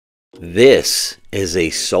This is a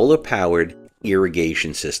solar-powered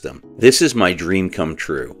irrigation system. This is my dream come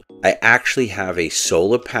true. I actually have a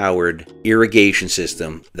solar-powered irrigation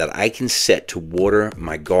system that I can set to water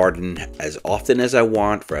my garden as often as I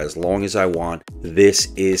want for as long as I want.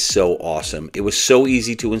 This is so awesome. It was so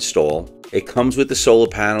easy to install. It comes with the solar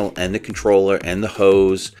panel and the controller and the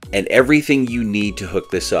hose and everything you need to hook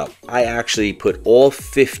this up. I actually put all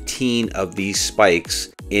 15 of these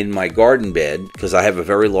spikes in my garden bed because I have a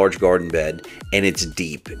very large garden bed and it's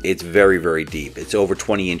deep. It's very, very deep. It's over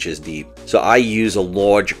 20 inches deep. So I use a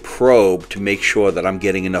large probe to make sure that I'm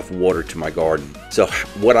getting enough water to my garden. So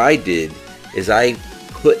what I did is I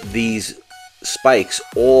put these spikes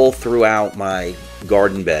all throughout my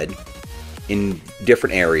garden bed in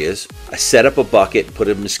different areas. I set up a bucket, put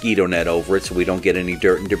a mosquito net over it so we don't get any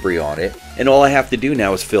dirt and debris on it. And all I have to do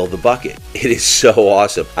now is fill the bucket. It is so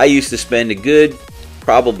awesome. I used to spend a good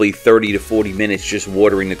probably 30 to 40 minutes just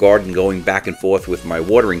watering the garden, going back and forth with my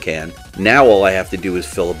watering can. Now all I have to do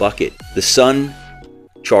is fill a bucket. The sun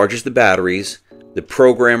charges the batteries. The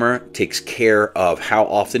programmer takes care of how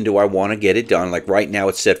often do I want to get it done. Like right now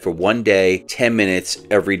it's set for 1 day, 10 minutes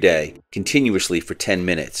every day, continuously for 10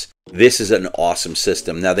 minutes. This is an awesome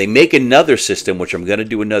system. Now they make another system, which I'm going to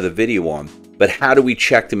do another video on, but how do we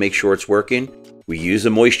check to make sure it's working? We use a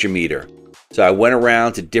moisture meter. So I went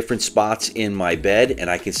around to different spots in my bed and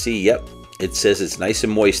I can see, yep, it says it's nice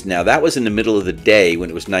and moist. Now that was in the middle of the day when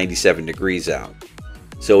it was 97 degrees out.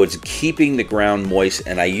 So it's keeping the ground moist,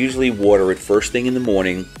 and I usually water it first thing in the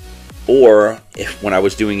morning, or when I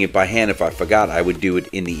was doing it by hand, if I forgot, I would do it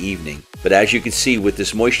in the evening. But as you can see with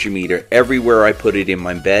this moisture meter, everywhere I put it in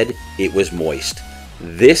my bed, it was moist.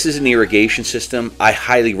 This is an irrigation system I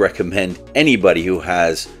highly recommend anybody who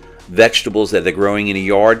has vegetables that they're growing in a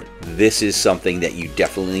yard. This is something that you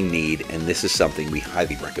definitely need, and this is something we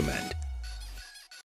highly recommend.